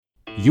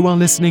You are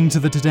listening to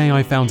the Today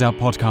I Found Out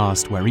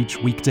podcast, where each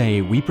weekday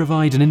we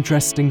provide an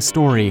interesting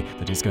story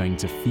that is going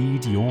to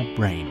feed your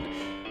brain.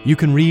 You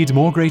can read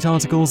more great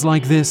articles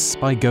like this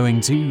by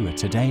going to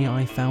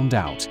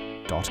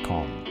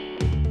todayifoundout.com.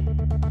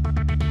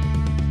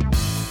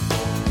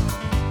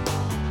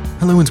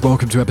 Hello and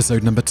welcome to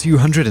episode number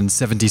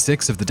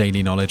 276 of the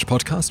Daily Knowledge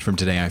podcast from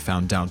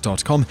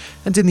todayifoundout.com.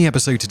 And in the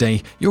episode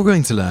today, you're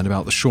going to learn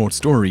about the short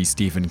stories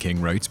Stephen King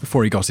wrote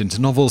before he got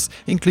into novels,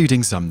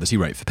 including some that he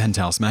wrote for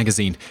Penthouse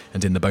magazine.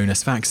 And in the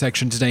bonus facts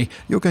section today,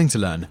 you're going to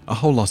learn a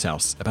whole lot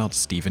else about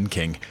Stephen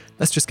King.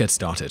 Let's just get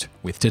started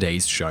with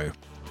today's show.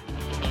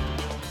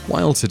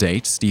 While to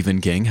date,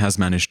 Stephen King has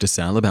managed to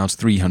sell about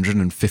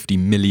 350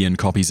 million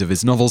copies of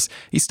his novels,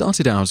 he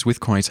started out with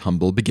quite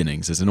humble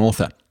beginnings as an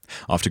author.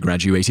 After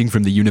graduating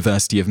from the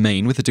University of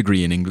Maine with a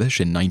degree in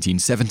English in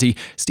 1970,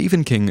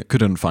 Stephen King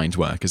couldn't find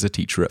work as a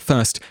teacher at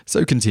first,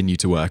 so continued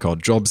to work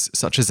odd jobs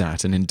such as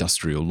at an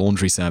industrial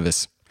laundry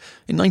service.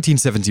 In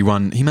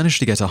 1971, he managed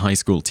to get a high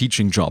school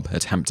teaching job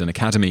at Hampton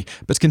Academy,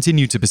 but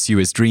continued to pursue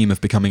his dream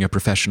of becoming a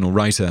professional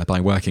writer by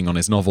working on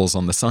his novels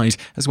on the side,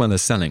 as well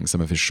as selling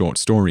some of his short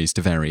stories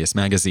to various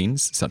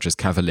magazines such as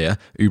Cavalier,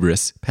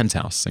 Hubris,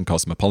 Penthouse, and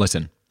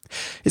Cosmopolitan.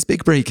 His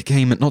big break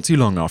came not too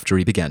long after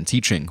he began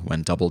teaching,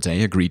 when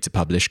Doubleday agreed to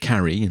publish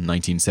Carrie in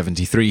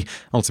 1973,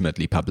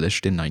 ultimately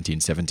published in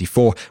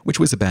 1974, which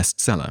was a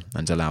bestseller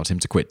and allowed him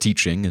to quit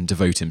teaching and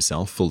devote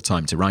himself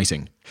full-time to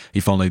writing.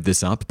 He followed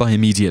this up by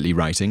immediately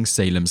writing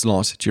Salem's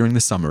Lot during the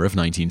summer of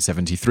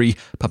 1973,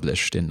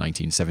 published in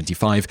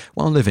 1975,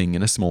 while living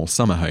in a small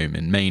summer home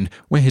in Maine,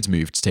 where he'd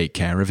moved to take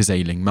care of his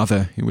ailing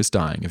mother, who was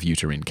dying of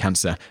uterine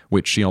cancer,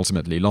 which she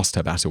ultimately lost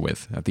her battle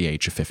with at the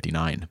age of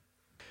 59.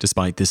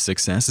 Despite this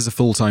success as a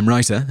full-time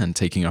writer and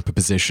taking up a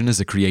position as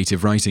a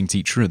creative writing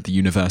teacher at the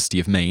University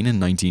of Maine in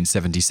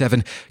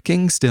 1977,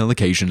 King still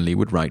occasionally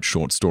would write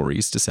short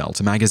stories to sell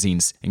to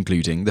magazines,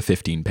 including the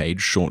 15-page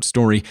short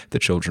story The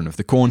Children of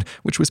the Corn,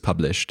 which was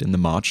published in the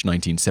March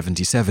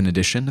 1977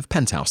 edition of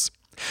Penthouse.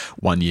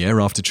 1 year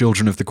after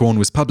Children of the Corn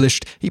was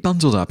published, he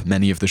bundled up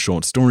many of the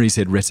short stories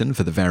he'd written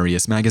for the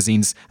various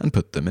magazines and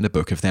put them in a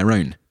book of their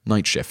own,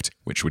 Night Shift,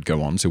 which would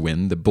go on to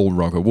win the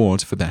Bullrog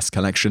Award for Best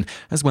Collection,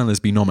 as well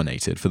as be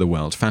nominated for the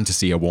World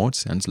Fantasy Award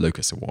and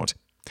Locus Award.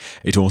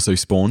 It also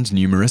spawned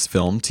numerous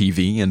film,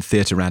 TV, and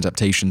theatre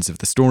adaptations of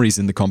the stories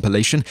in the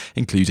compilation,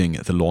 including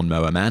The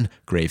Lawnmower Man,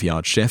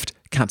 Graveyard Shift,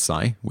 Cat's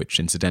Eye, which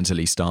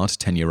incidentally starred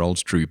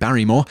 10-year-old Drew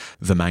Barrymore,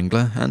 The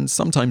Mangler, and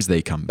Sometimes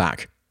They Come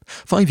Back.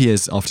 5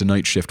 years after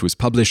Night Shift was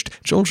published,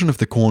 Children of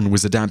the Corn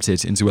was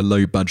adapted into a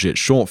low-budget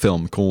short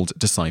film called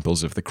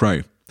Disciples of the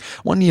Crow.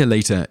 1 year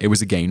later, it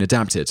was again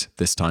adapted,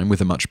 this time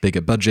with a much bigger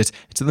budget,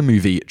 to the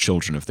movie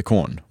Children of the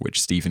Corn, which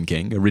Stephen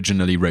King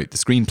originally wrote the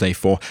screenplay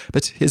for,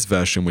 but his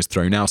version was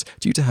thrown out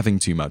due to having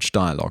too much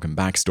dialogue and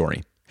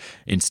backstory.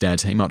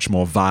 Instead, a much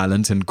more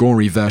violent and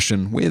gory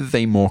version, with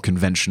a more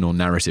conventional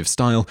narrative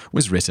style,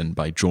 was written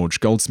by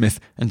George Goldsmith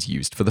and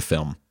used for the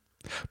film.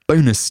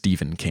 Bonus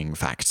Stephen King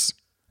facts.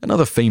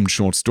 Another famed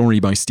short story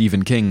by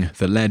Stephen King,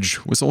 The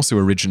Ledge, was also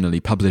originally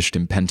published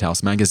in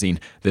Penthouse magazine,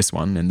 this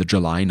one in the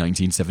July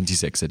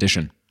 1976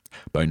 edition.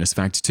 Bonus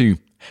fact 2.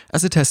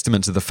 As a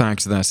testament to the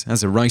fact that,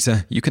 as a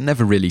writer, you can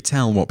never really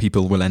tell what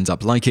people will end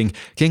up liking,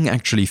 King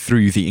actually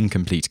threw the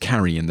incomplete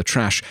Carrie in the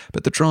trash,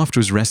 but the draft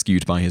was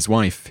rescued by his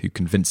wife, who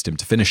convinced him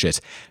to finish it.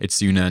 It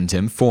soon earned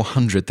him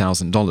 $400,000,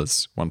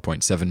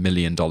 $1.7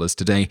 million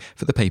today,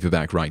 for the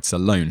paperback rights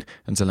alone,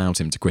 and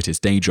allowed him to quit his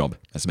day job,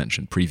 as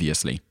mentioned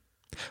previously.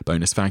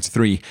 Bonus fact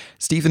 3.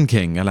 Stephen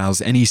King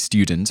allows any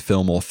student,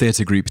 film or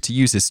theatre group to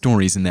use his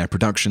stories in their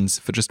productions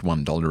for just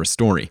 $1 a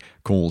story,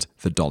 called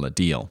the Dollar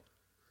Deal.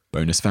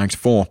 Bonus fact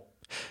 4.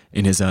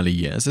 In his early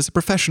years as a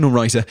professional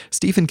writer,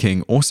 Stephen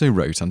King also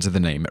wrote under the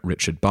name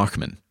Richard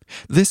Bachman.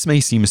 This may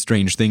seem a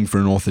strange thing for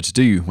an author to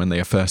do when they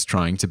are first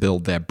trying to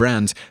build their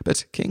brand,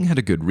 but King had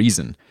a good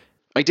reason.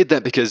 I did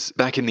that because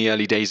back in the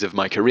early days of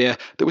my career,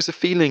 there was a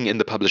feeling in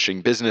the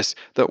publishing business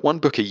that one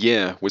book a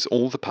year was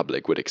all the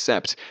public would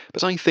accept,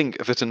 but I think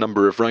that a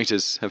number of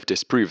writers have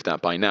disproved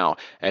that by now.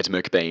 Ed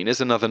McBain is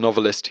another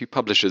novelist who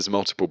publishes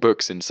multiple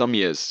books in some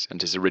years,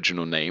 and his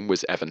original name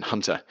was Evan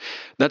Hunter.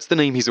 That's the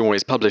name he's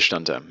always published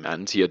under,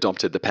 and he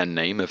adopted the pen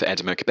name of Ed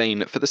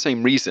McBain for the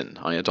same reason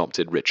I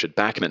adopted Richard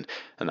Bachman,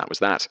 and that was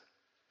that.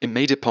 It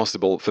made it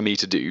possible for me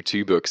to do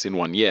 2 books in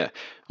 1 year.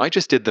 I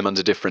just did them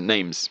under different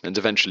names, and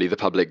eventually the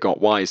public got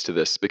wise to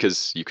this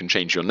because you can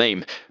change your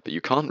name, but you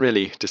can't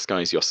really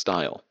disguise your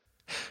style.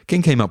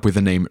 King came up with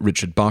the name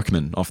Richard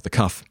Bachman off the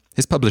cuff.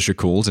 His publisher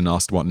called and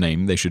asked what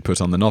name they should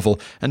put on the novel,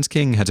 and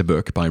King had a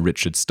book by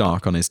Richard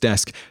Stark on his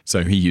desk,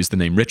 so he used the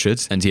name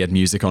Richard, and he had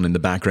music on in the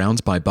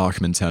background by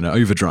Bachman Turner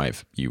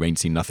Overdrive. You ain't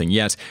seen nothing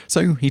yet,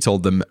 so he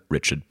told them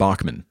Richard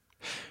Bachman.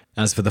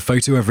 As for the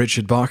photo of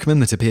Richard Bachman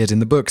that appeared in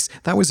the books,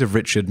 that was of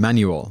Richard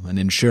Manuel, an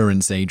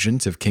insurance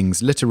agent of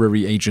King's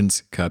literary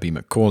agent, Kirby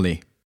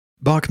McCauley.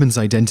 Bachman's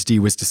identity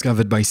was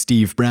discovered by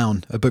Steve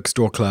Brown, a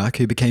bookstore clerk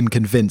who became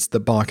convinced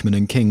that Bachman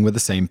and King were the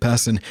same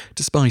person,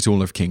 despite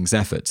all of King's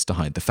efforts to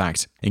hide the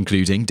fact,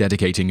 including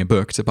dedicating a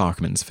book to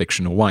Bachman's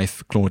fictional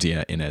wife,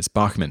 Claudia Inez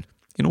Bachman.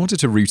 In order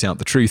to root out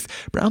the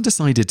truth, Brown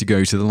decided to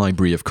go to the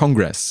Library of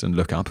Congress and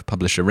look up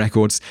publisher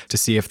records to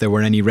see if there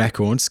were any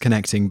records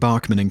connecting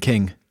Bachman and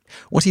King.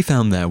 What he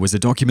found there was a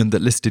document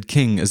that listed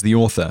King as the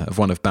author of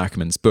one of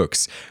Bachman's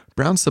books.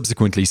 Brown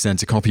subsequently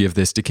sent a copy of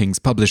this to King's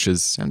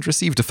publishers and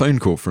received a phone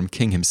call from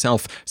King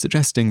himself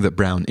suggesting that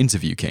Brown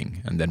interview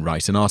King and then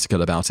write an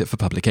article about it for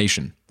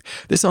publication.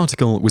 This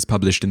article was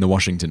published in the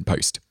Washington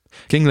Post.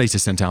 King later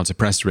sent out a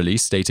press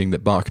release stating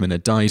that Bachman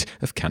had died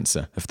of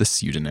cancer of the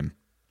pseudonym.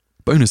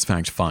 Bonus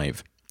fact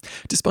 5.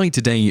 Despite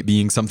Today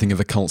being something of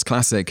a cult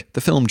classic,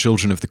 the film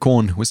Children of the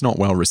Corn was not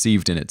well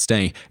received in its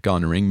day,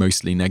 garnering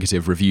mostly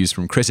negative reviews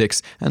from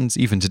critics, and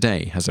even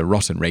today has a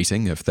rotten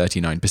rating of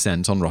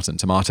 39% on Rotten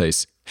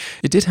Tomatoes.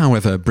 It did,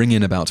 however, bring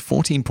in about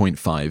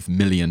 $14.5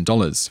 million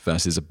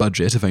versus a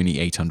budget of only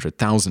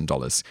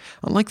 $800,000.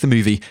 Unlike the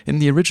movie, in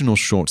the original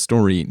short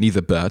story,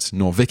 neither Bert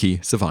nor Vicky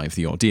survive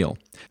the ordeal.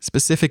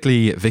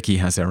 Specifically, Vicky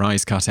has her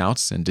eyes cut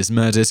out and is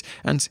murdered,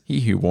 and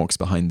he who walks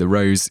behind the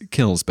rose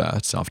kills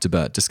Bert after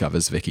Bert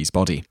discovers Vicky's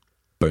body.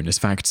 Bonus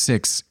fact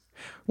 6.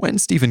 When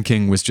Stephen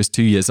King was just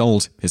 2 years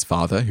old, his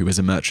father, who was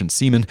a merchant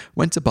seaman,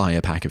 went to buy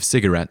a pack of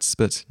cigarettes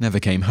but never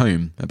came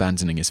home,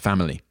 abandoning his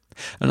family.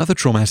 Another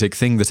traumatic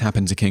thing that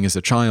happened to King as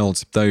a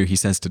child, though he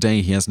says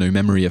today he has no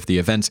memory of the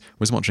event,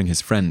 was watching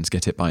his friend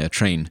get hit by a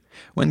train.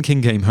 When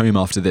King came home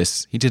after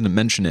this, he didn't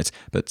mention it,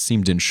 but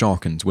seemed in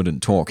shock and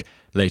wouldn't talk.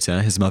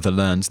 Later, his mother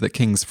learned that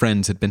King's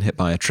friend had been hit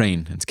by a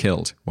train and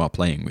killed while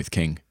playing with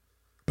King.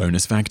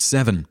 Bonus fact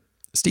 7.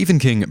 Stephen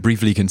King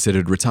briefly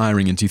considered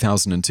retiring in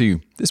 2002.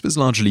 This was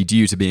largely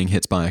due to being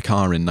hit by a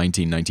car in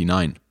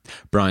 1999.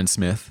 Brian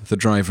Smith, the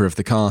driver of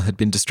the car, had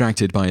been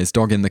distracted by his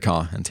dog in the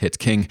car and hit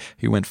King,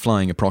 who went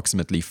flying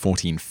approximately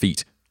 14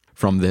 feet.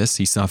 From this,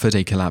 he suffered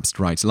a collapsed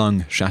right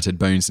lung, shattered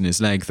bones in his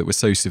leg that were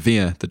so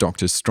severe the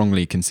doctors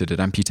strongly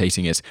considered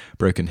amputating it,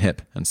 broken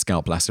hip, and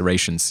scalp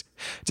lacerations.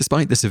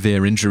 Despite the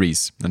severe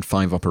injuries and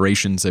 5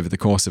 operations over the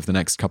course of the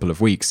next couple of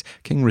weeks,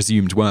 King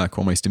resumed work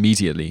almost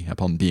immediately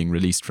upon being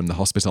released from the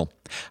hospital.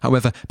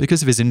 However,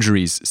 because of his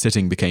injuries,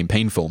 sitting became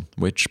painful,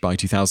 which by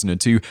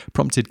 2002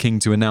 prompted King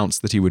to announce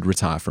that he would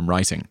retire from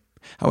writing.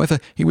 However,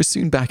 he was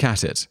soon back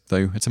at it,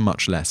 though at a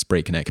much less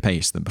breakneck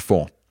pace than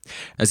before.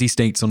 As he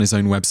states on his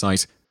own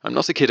website, "I'm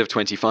not a kid of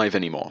 25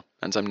 anymore,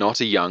 and I'm not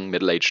a young,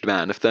 middle-aged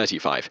man of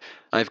 35.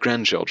 I have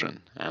grandchildren,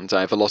 and I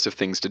have a lot of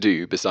things to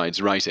do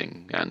besides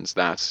writing, and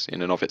that,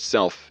 in and of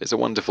itself, is a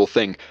wonderful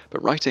thing,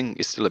 but writing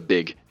is still a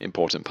big,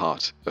 important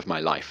part of my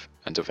life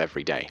and of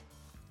every day."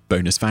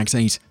 Bonus fact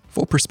 8.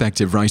 For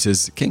prospective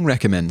writers, King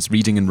recommends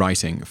reading and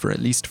writing for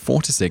at least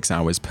 4 to 6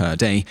 hours per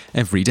day,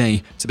 every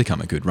day, to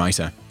become a good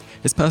writer.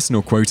 His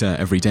personal quota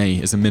every day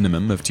is a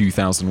minimum of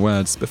 2,000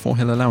 words before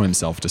he'll allow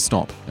himself to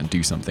stop and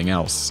do something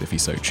else if he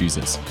so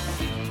chooses.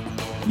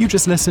 You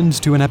just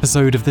listened to an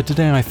episode of the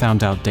Today I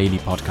Found Out Daily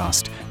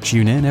podcast.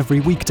 Tune in every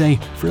weekday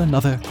for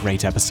another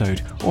great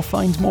episode, or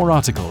find more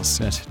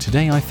articles at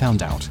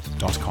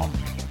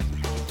todayifoundout.com.